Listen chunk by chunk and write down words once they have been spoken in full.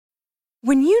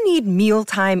When you need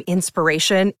mealtime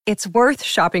inspiration, it's worth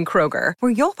shopping Kroger,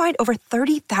 where you'll find over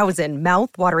 30,000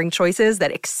 mouth-watering choices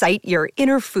that excite your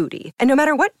inner foodie. And no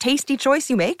matter what tasty choice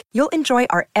you make, you'll enjoy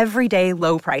our everyday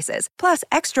low prices, plus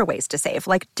extra ways to save,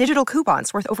 like digital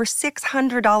coupons worth over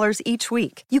 $600 each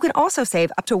week. You can also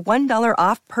save up to $1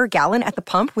 off per gallon at the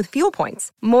pump with fuel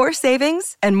points. More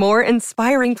savings and more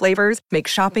inspiring flavors make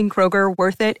shopping Kroger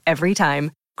worth it every time.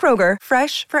 Kroger,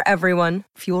 fresh for everyone.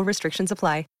 Fuel restrictions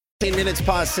apply. 10 minutes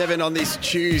past 7 on this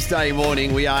Tuesday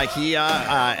morning. We are here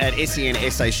at SEN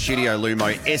SA Studio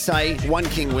Lumo SA, 1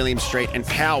 King William Street, and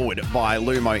powered by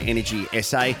Lumo Energy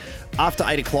SA. After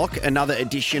 8 o'clock, another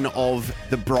edition of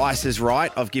The Bryce is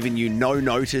Right. I've given you no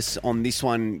notice on this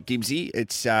one, Gibbsy.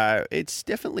 It's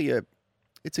definitely a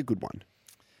good one.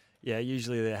 Yeah,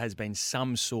 usually there has been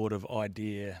some sort of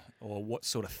idea or what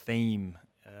sort of theme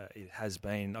it has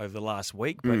been over the last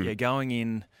week, but you're going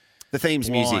in. The theme's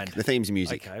blind. music. The theme's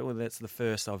music. Okay, well, that's the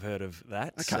first I've heard of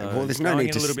that. Okay, so well, there's no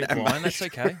need to a little bit blind. That's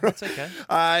okay. That's okay.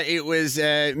 It was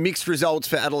mixed results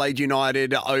for Adelaide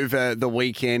United over the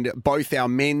weekend. Both our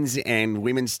men's and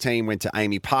women's team went to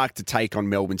Amy Park to take on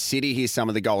Melbourne City. Here's some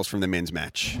of the goals from the men's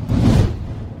match.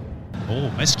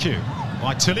 Oh, miscue.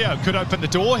 Tilio could open the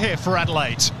door here for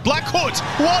Adelaide. Blackwood,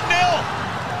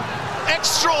 1-0.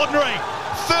 Extraordinary.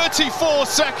 34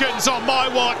 seconds on my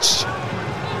watch.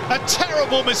 A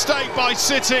terrible mistake by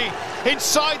City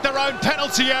inside their own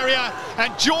penalty area,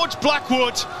 and George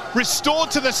Blackwood, restored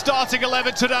to the starting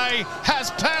 11 today,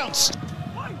 has pounced.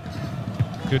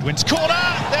 Goodwin's corner,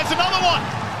 there's another one.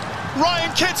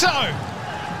 Ryan Kitto,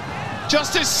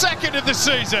 just his second of the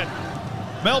season.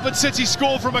 Melbourne City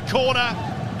score from a corner,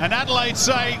 and Adelaide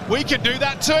say, we can do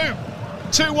that too.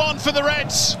 2-1 for the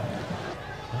Reds.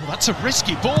 Oh, that's a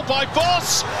risky ball by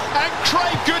Boss, and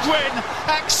Craig Goodwin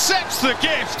accepts the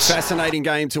gift. Fascinating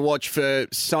game to watch for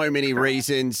so many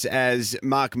reasons as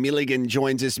Mark Milligan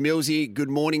joins us. Millsy,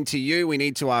 good morning to you. We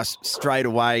need to ask straight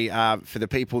away for the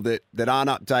people that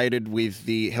aren't updated with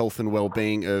the health and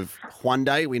well-being of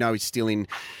Hyundai. We know he's still in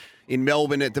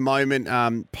Melbourne at the moment,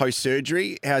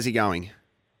 post-surgery. How's he going?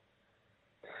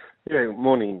 Yeah, good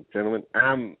morning, gentlemen.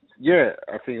 Yeah,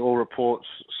 I think all reports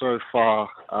so far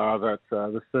are that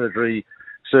the surgery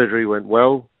went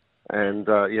well, and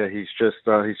he's just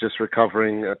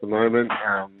recovering at the moment.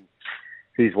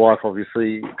 His wife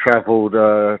obviously travelled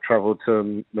to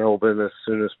Melbourne as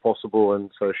soon as possible,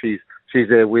 and so she's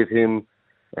there with him,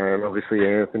 and obviously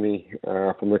Anthony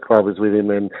from the club is with him,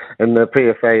 and the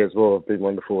PFA as well have been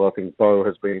wonderful. I think Bo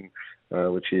has been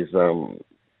with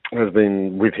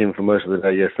him for most of the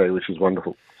day yesterday, which is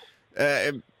wonderful.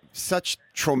 Such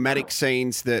traumatic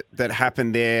scenes that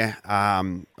happened there.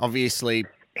 Obviously,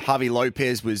 Javi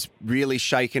Lopez was really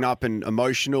shaken up and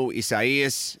emotional.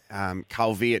 Isaias,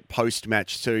 Carl Viet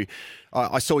post-match too.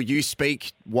 I saw you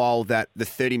speak while the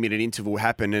 30-minute interval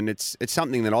happened, and it's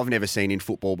something that I've never seen in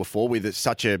football before, with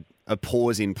such a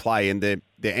pause in play. And the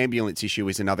ambulance issue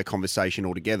is another conversation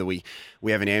altogether. We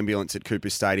have an ambulance at Cooper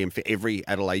Stadium for every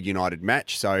Adelaide United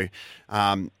match. So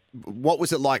what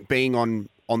was it like being on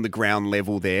the ground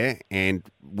level there and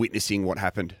witnessing what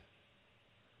happened?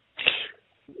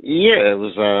 Yeah, it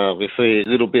was obviously a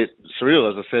little bit surreal.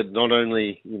 As I said, not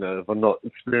only, have I not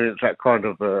experienced that kind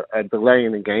of a delay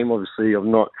in the game, obviously I've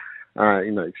not,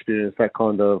 experienced that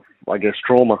kind of, I guess,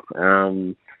 trauma.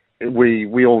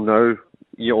 We all know,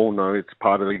 you all know it's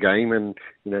part of the game, and,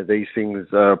 these things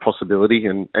are a possibility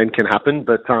and can happen.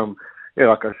 But,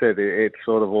 like I said, it's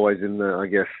sort of always in the, I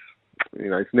guess,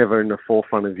 it's never in the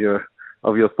forefront of your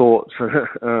thoughts. So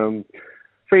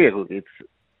yeah, look,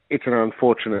 it's an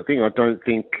unfortunate thing. I don't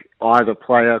think either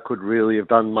player could really have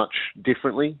done much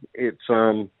differently. It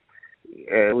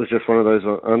was just one of those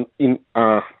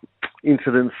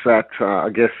incidents that I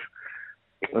guess,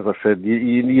 as I said,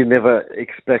 you never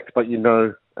expect, but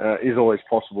is always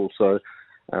possible. So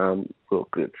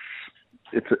look,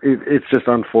 it's just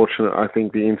unfortunate. I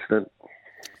think the incident.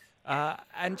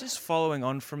 And just following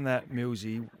on from that,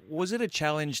 Millsy, was it a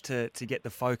challenge to get the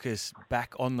focus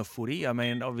back on the footy? I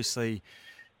mean, obviously,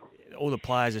 all the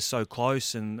players are so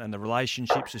close and the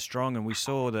relationships are strong, and we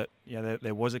saw that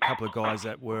there was a couple of guys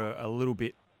that were a little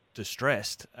bit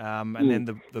distressed. And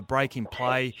then the break in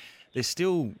play, there's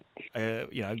still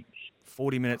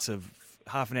 40 minutes of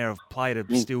half an hour of play to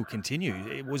still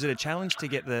continue. Was it a challenge to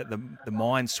get the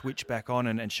mind switched back on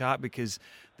and sharp, because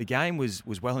the game was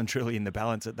well and truly in the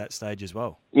balance at that stage as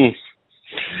well? Yes.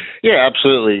 Yeah,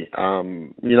 absolutely.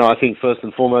 I think first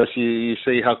and foremost, you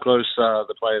see how close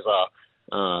the players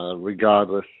are,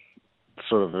 regardless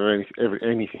sort of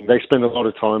anything. They spend a lot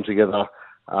of time together.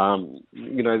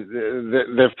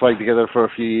 They've played together for a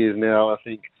few years now. I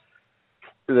think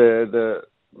the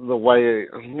way,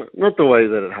 not the way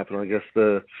that it happened. I guess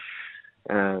the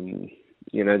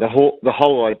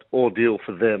whole ordeal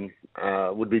for them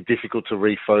would be difficult to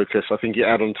refocus. I think you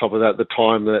add on top of that the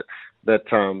time that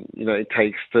it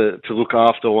takes to look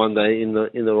after one day in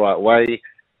the right way,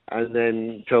 and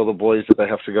then tell the boys that they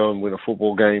have to go and win a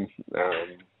football game.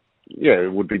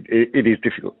 It is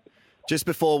difficult. Just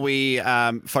before we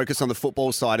focus on the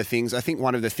football side of things, I think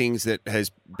one of the things that has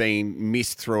been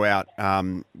missed throughout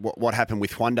what happened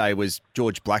with Hyundai was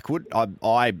George Blackwood.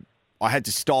 I had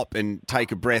to stop and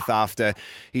take a breath after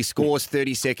he scores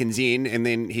 30 seconds in, and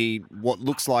then what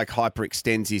looks like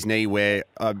hyperextends his knee, where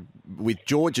with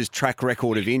George's track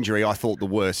record of injury, I thought the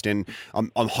worst. And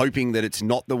I'm hoping that it's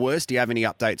not the worst. Do you have any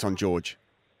updates on George?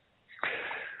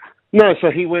 No,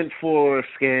 so he went for a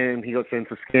scan. He got sent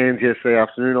for scans yesterday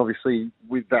afternoon. Obviously,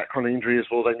 with that kind of injury as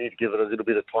well, they need to give it a little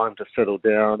bit of time to settle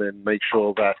down and make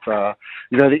sure that,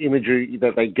 the imagery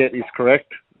that they get is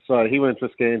correct. So he went for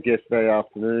scans yesterday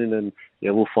afternoon, and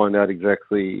we'll find out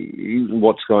exactly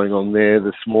what's going on there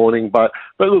this morning. But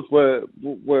look,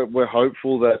 we're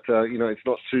hopeful that it's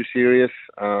not too serious.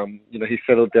 He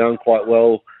settled down quite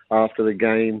well after the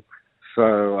game.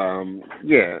 So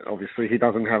obviously he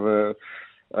doesn't have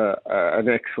an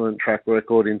excellent track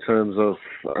record in terms of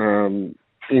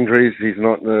injuries. He's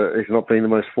not been the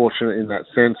most fortunate in that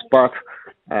sense, but.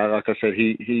 Like I said,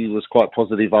 he was quite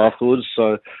positive afterwards.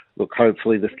 So, look,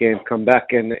 hopefully the scans come back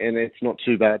and it's not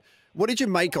too bad. What did you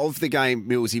make of the game,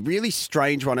 Millsy? Really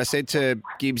strange one. I said to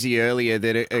Gibbsy earlier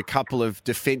that a couple of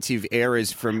defensive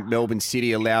errors from Melbourne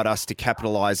City allowed us to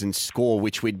capitalise and score,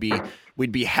 which we'd be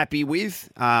happy with.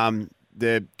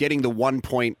 The getting the 1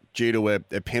 point due to a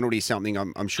penalty, something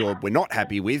I'm sure we're not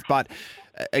happy with, but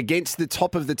against the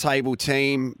top of the table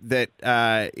team that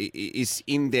is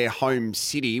in their home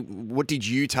city, what did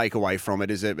you take away from it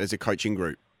as a coaching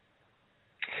group?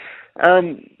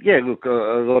 Look, a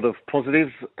lot of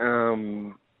positives.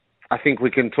 I think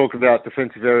we can talk about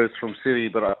defensive errors from City,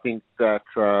 but I think that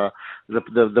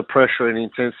the pressure and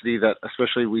intensity that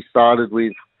especially we started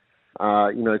with,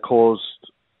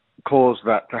 caused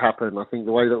that to happen. I think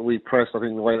the way that we pressed, I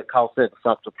think the way that Carl set us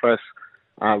up to press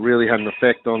really had an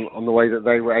effect on the way that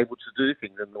they were able to do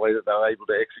things and the way that they were able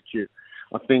to execute.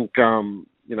 I think,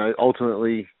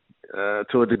 ultimately,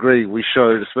 to a degree, we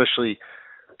showed, especially,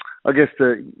 I guess,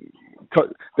 they're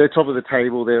top of the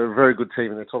table. They're a very good team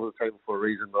and they're top of the table for a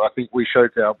reason. But I think we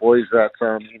showed to our boys that,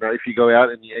 if you go out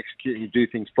and you execute and you do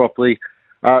things properly,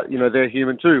 they're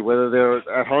human too, whether they're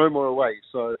at home or away.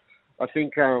 So I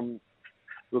think,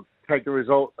 take the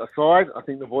result aside, I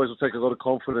think the boys will take a lot of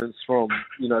confidence from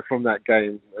that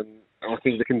game. And I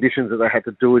think the conditions that they had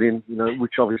to do it in,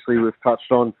 which obviously we've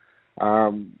touched on,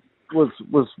 was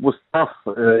tough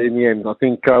in the end. I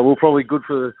think we're probably good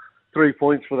for 3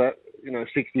 points for that,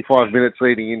 65 minutes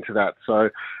leading into that. So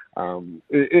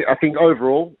I think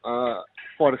overall,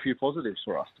 quite a few positives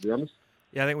for us, to be honest.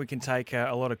 Yeah, I think we can take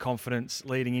a lot of confidence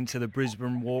leading into the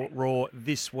Brisbane Roar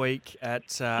this week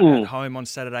at home on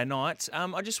Saturday night.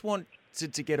 I just want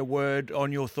to get a word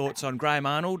on your thoughts on Graham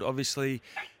Arnold. Obviously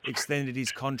extended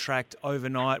his contract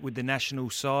overnight with the national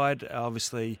side.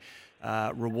 Obviously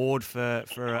reward for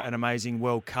an amazing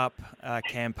World Cup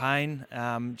campaign.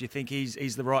 Do you think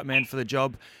he's the right man for the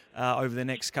job over the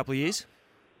next couple of years?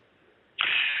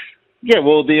 Yeah,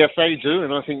 well, the FA do,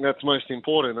 and I think that's most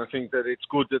important. I think that it's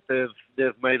good that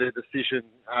they've made a decision,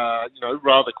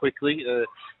 rather quickly.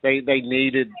 They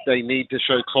need to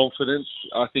show confidence,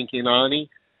 I think, in Arnie,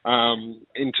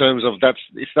 in terms of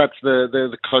if that's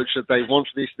the coach that they want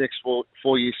for this next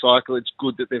four-year cycle. It's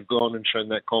good that they've gone and shown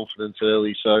that confidence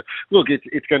early. So, look,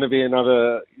 it's going to be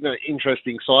another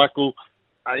interesting cycle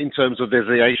in terms of there's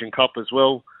the Asian Cup as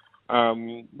well,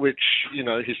 which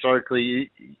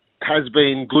historically has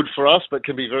been good for us, but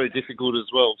can be very difficult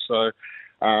as well. So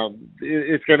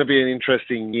it's going to be an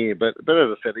interesting year. But as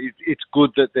I said, it's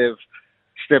good that they've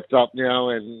stepped up now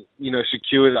and,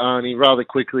 secured Arnie rather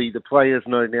quickly. The players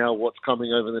know now what's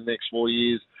coming over the next 4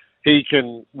 years. He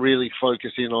can really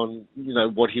focus in on,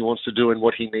 what he wants to do and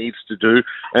what he needs to do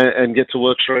and get to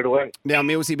work straight away. Now,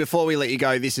 Millsy, before we let you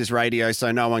go, this is radio,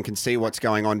 so no one can see what's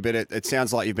going on, but it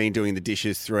sounds like you've been doing the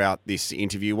dishes throughout this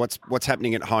interview. What's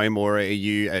happening at home, or are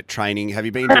you at training? Have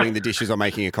you been doing the dishes or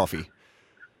making a coffee?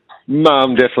 No,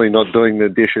 I'm definitely not doing the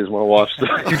dishes. My wife's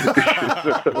doing the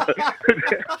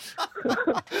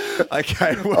dishes.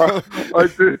 Okay, well...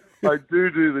 I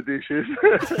do the dishes.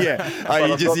 Yeah. But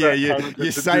You I'm just not that you talented to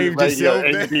do saved radio yourself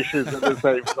there. and dishes at the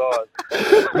same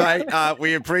time. Mate,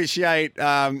 we appreciate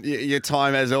your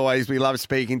time as always. We love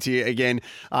speaking to you again.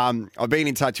 I've been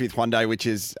in touch with Hyundai, which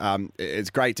is it's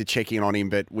great to check in on him,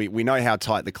 but we know how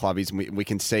tight the club is, and we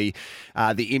can see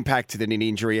the impact that an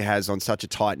injury has on such a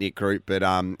tight-knit group. But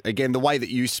again, the way that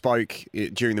you spoke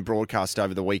during the broadcast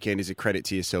over the weekend is a credit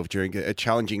to yourself during a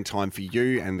challenging time for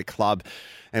you and the club.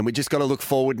 And we just got to look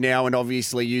forward now and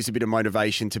obviously use a bit of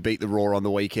motivation to beat the Roar on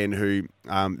the weekend, who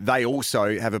they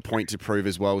also have a point to prove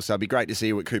as well. So it'd be great to see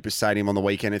you at Cooper Stadium on the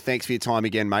weekend. And thanks for your time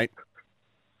again, mate.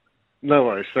 No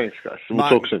worries. Thanks, guys. We'll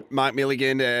talk soon. Mark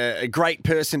Milligan, a great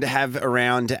person to have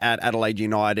around at Adelaide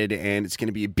United, and it's going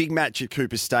to be a big match at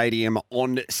Cooper Stadium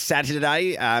on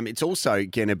Saturday. It's also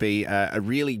going to be a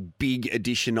really big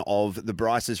edition of The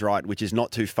Bryce is Right, which is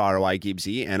not too far away,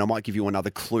 Gibbsy, and I might give you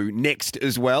another clue next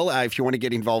as well. If you want to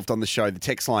get involved on the show, the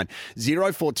text line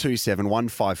 0427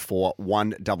 154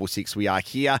 166. We are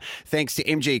here. Thanks to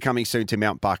MG, coming soon to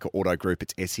Mount Barker Auto Group.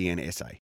 It's SENSA.